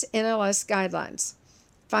that meets NLS guidelines.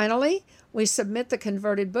 Finally, we submit the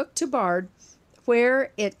converted book to Bard,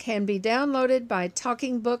 where it can be downloaded by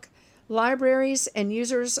talking book libraries and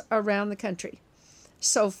users around the country.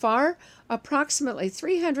 So far, approximately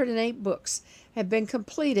 308 books have been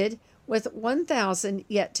completed, with 1,000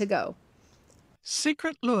 yet to go.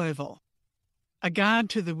 Secret Louisville, A Guide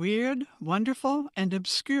to the Weird, Wonderful, and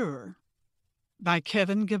Obscure by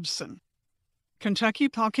Kevin Gibson. Kentucky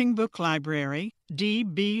Talking Book Library,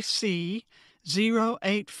 DBC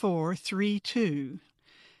 08432.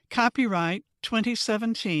 Copyright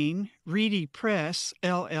 2017, Reedy Press,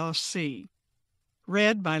 LLC.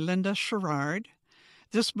 Read by Linda Sherrard.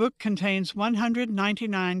 This book contains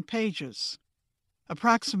 199 pages.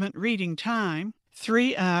 Approximate reading time,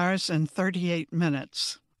 3 hours and 38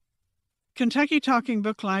 minutes. Kentucky Talking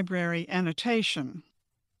Book Library annotation.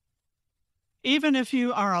 Even if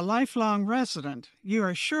you are a lifelong resident, you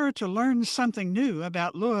are sure to learn something new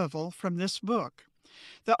about Louisville from this book.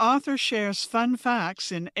 The author shares fun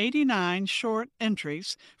facts in 89 short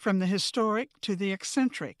entries from the historic to the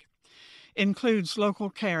eccentric. Includes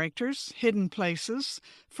local characters, hidden places,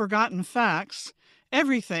 forgotten facts,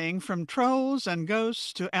 everything from trolls and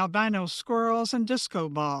ghosts to albino squirrels and disco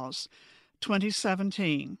balls.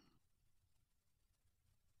 2017.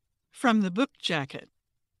 From the book jacket.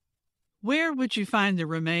 Where would you find the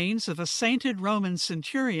remains of a sainted Roman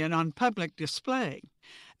centurion on public display?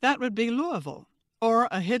 That would be Louisville, or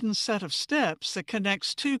a hidden set of steps that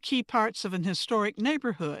connects two key parts of an historic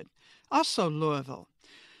neighborhood, also Louisville.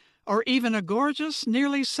 Or even a gorgeous,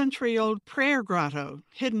 nearly century-old prayer grotto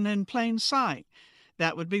hidden in plain sight.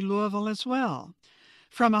 That would be Louisville as well.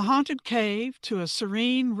 From a haunted cave to a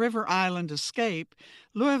serene river island escape,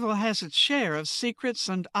 Louisville has its share of secrets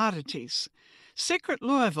and oddities. Secret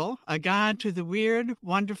Louisville, A Guide to the Weird,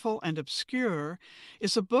 Wonderful, and Obscure,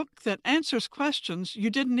 is a book that answers questions you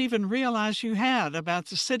didn't even realize you had about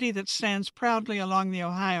the city that stands proudly along the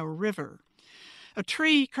Ohio River. A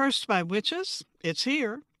tree cursed by witches? It's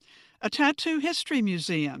here. A tattoo history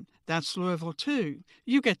museum? That's Louisville, too.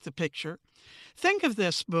 You get the picture. Think of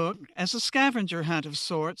this book as a scavenger hunt of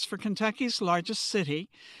sorts for Kentucky's largest city,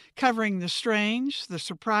 covering the strange, the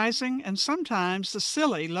surprising, and sometimes the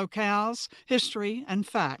silly locales, history, and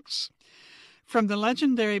facts. From the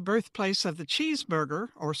legendary birthplace of the cheeseburger,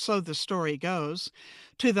 or so the story goes,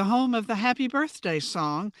 to the home of the Happy Birthday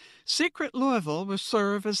song, Secret Louisville will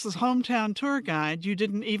serve as the hometown tour guide you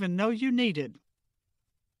didn't even know you needed.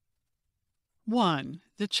 1.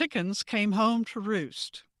 The chickens came home to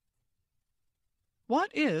roost.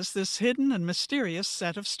 What is this hidden and mysterious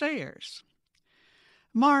set of stairs?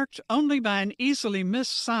 Marked only by an easily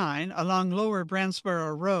missed sign along Lower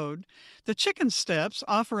Brandsboro Road, the chicken steps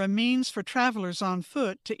offer a means for travelers on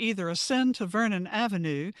foot to either ascend to Vernon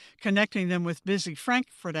Avenue, connecting them with busy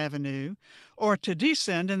Frankfort Avenue, or to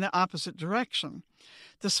descend in the opposite direction.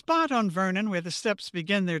 The spot on Vernon where the steps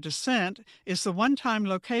begin their descent is the one-time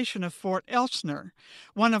location of Fort Elstner,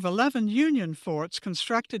 one of 11 Union forts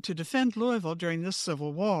constructed to defend Louisville during the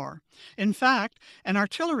Civil War. In fact, an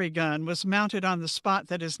artillery gun was mounted on the spot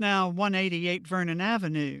that is now 188 Vernon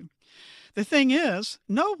Avenue. The thing is,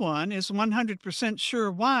 no one is 100%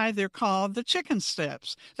 sure why they're called the Chicken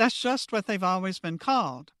Steps. That's just what they've always been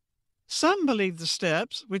called. Some believe the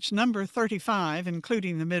steps, which number 35,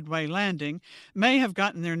 including the Midway Landing, may have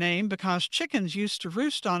gotten their name because chickens used to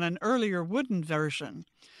roost on an earlier wooden version.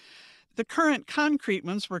 The current concrete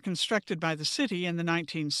ones were constructed by the city in the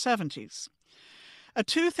 1970s. A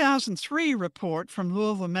 2003 report from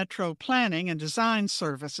Louisville Metro Planning and Design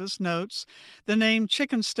Services notes the name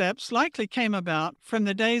Chicken Steps likely came about from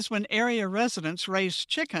the days when area residents raised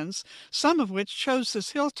chickens, some of which chose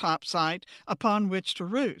this hilltop site upon which to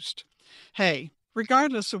roost. Hey,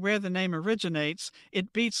 regardless of where the name originates,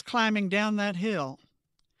 it beats climbing down that hill.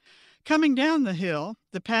 Coming down the hill,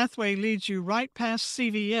 the pathway leads you right past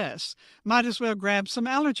CVS. Might as well grab some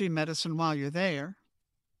allergy medicine while you're there.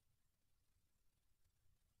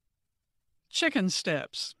 Chicken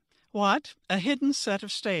Steps. What? A hidden set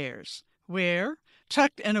of stairs. Where?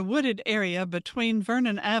 Tucked in a wooded area between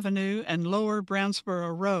Vernon Avenue and Lower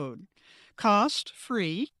Brownsboro Road. Cost?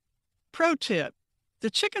 Free. Pro tip. The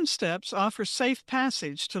Chicken Steps offer safe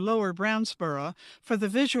passage to Lower Brownsboro for the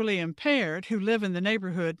visually impaired who live in the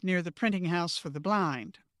neighborhood near the Printing House for the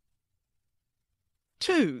Blind.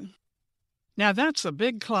 2. Now that's a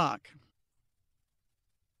big clock.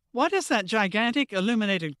 What is that gigantic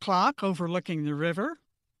illuminated clock overlooking the river?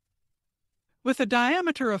 With a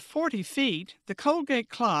diameter of 40 feet, the Colgate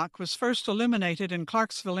clock was first illuminated in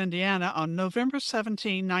Clarksville, Indiana on November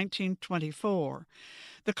 17, 1924.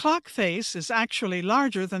 The clock face is actually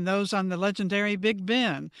larger than those on the legendary Big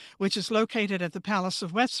Ben, which is located at the Palace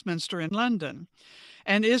of Westminster in London,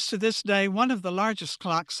 and is to this day one of the largest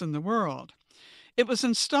clocks in the world. It was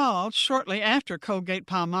installed shortly after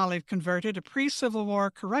Colgate-Palmolive converted a pre-Civil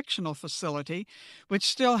War correctional facility, which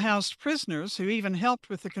still housed prisoners who even helped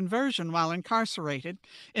with the conversion while incarcerated,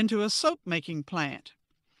 into a soap-making plant.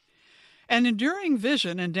 An enduring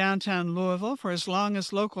vision in downtown Louisville for as long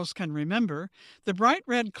as locals can remember, the bright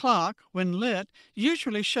red clock, when lit,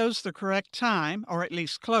 usually shows the correct time, or at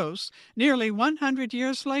least close, nearly 100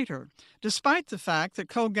 years later, despite the fact that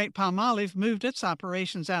Colgate-Palmolive moved its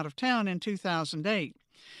operations out of town in 2008.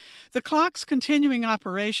 The clock's continuing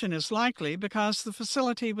operation is likely because the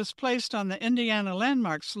facility was placed on the Indiana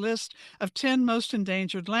Landmarks list of 10 most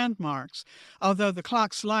endangered landmarks, although the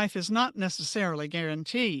clock's life is not necessarily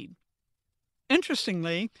guaranteed.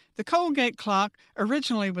 Interestingly, the Colgate clock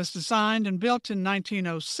originally was designed and built in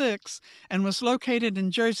 1906 and was located in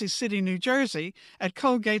Jersey City, New Jersey, at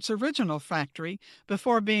Colgate's original factory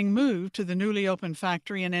before being moved to the newly opened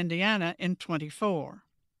factory in Indiana in 1924.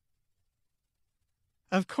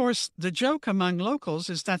 Of course, the joke among locals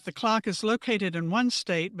is that the clock is located in one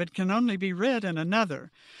state but can only be read in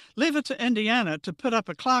another. Leave it to Indiana to put up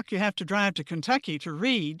a clock you have to drive to Kentucky to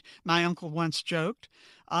read, my uncle once joked.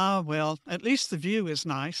 Ah, well, at least the view is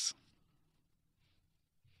nice.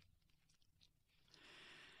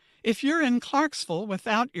 If you're in Clarksville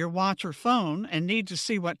without your watch or phone and need to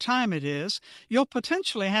see what time it is, you'll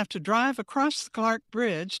potentially have to drive across the Clark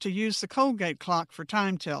Bridge to use the Colgate clock for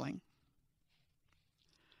time telling.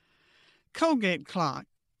 Colgate clock.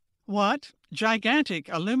 What? Gigantic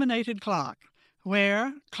illuminated clock.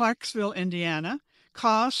 Where? Clarksville, Indiana.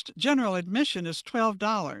 Cost? General admission is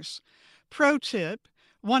 $12. Pro tip.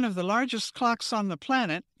 One of the largest clocks on the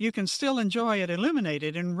planet, you can still enjoy it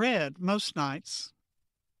illuminated in red most nights.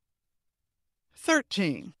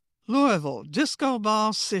 13. Louisville, Disco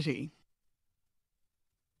Ball City.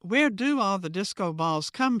 Where do all the disco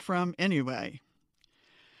balls come from anyway?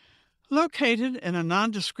 Located in a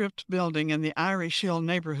nondescript building in the Irish Hill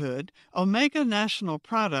neighborhood, Omega National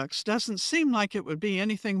Products doesn't seem like it would be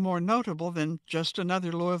anything more notable than just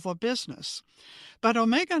another Louisville business. But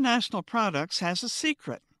Omega National Products has a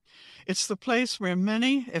secret. It's the place where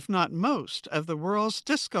many, if not most, of the world's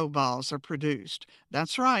disco balls are produced.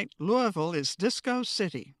 That's right, Louisville is Disco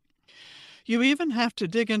City. You even have to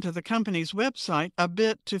dig into the company's website a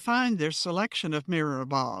bit to find their selection of mirror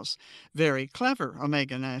balls. Very clever,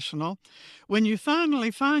 Omega National. When you finally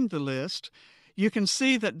find the list, you can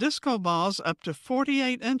see that disco balls up to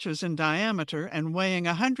 48 inches in diameter and weighing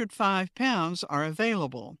 105 pounds are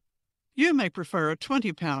available. You may prefer a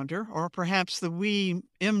 20-pounder or perhaps the Wii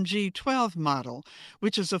MG12 model,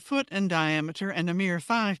 which is a foot in diameter and a mere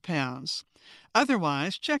 5 pounds.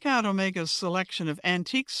 Otherwise, check out Omega's selection of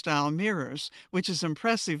antique-style mirrors, which is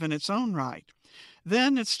impressive in its own right.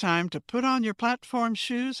 Then it's time to put on your platform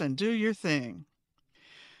shoes and do your thing.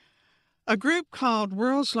 A group called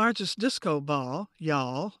World's Largest Disco Ball,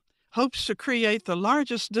 YALL, hopes to create the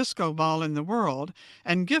largest disco ball in the world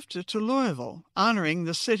and gift it to Louisville, honoring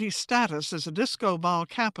the city's status as a disco ball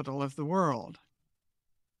capital of the world.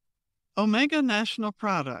 Omega National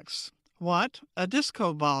Products. What? A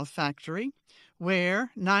disco ball factory.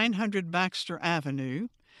 Where? 900 Baxter Avenue.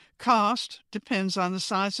 Cost depends on the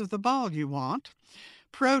size of the ball you want.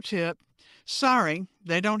 Pro tip, sorry,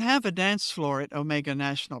 they don't have a dance floor at Omega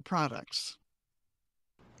National Products.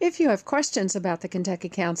 If you have questions about the Kentucky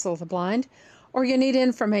Council of the Blind, or you need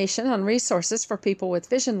information on resources for people with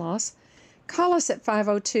vision loss, call us at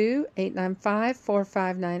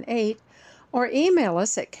 502-895-4598 or email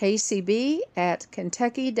us at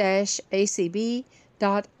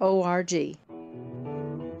kcb@kentucky-acb.org.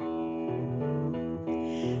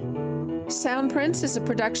 Soundprints is a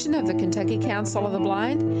production of the Kentucky Council of the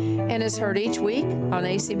Blind and is heard each week on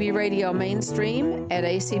ACB Radio Mainstream at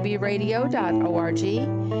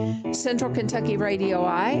acbradio.org, Central Kentucky Radio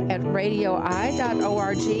I at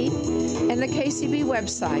radioi.org, and the KCB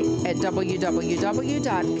website at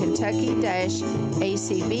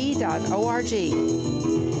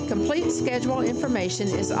www.kentucky-acb.org. Complete schedule information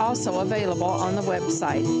is also available on the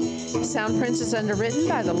website. Soundprints is underwritten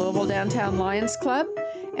by the Louisville Downtown Lions Club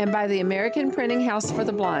and by the American Printing House for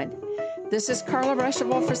the Blind. This is Carla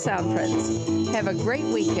Ruschival for Soundprints. Have a great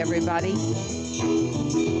week, everybody.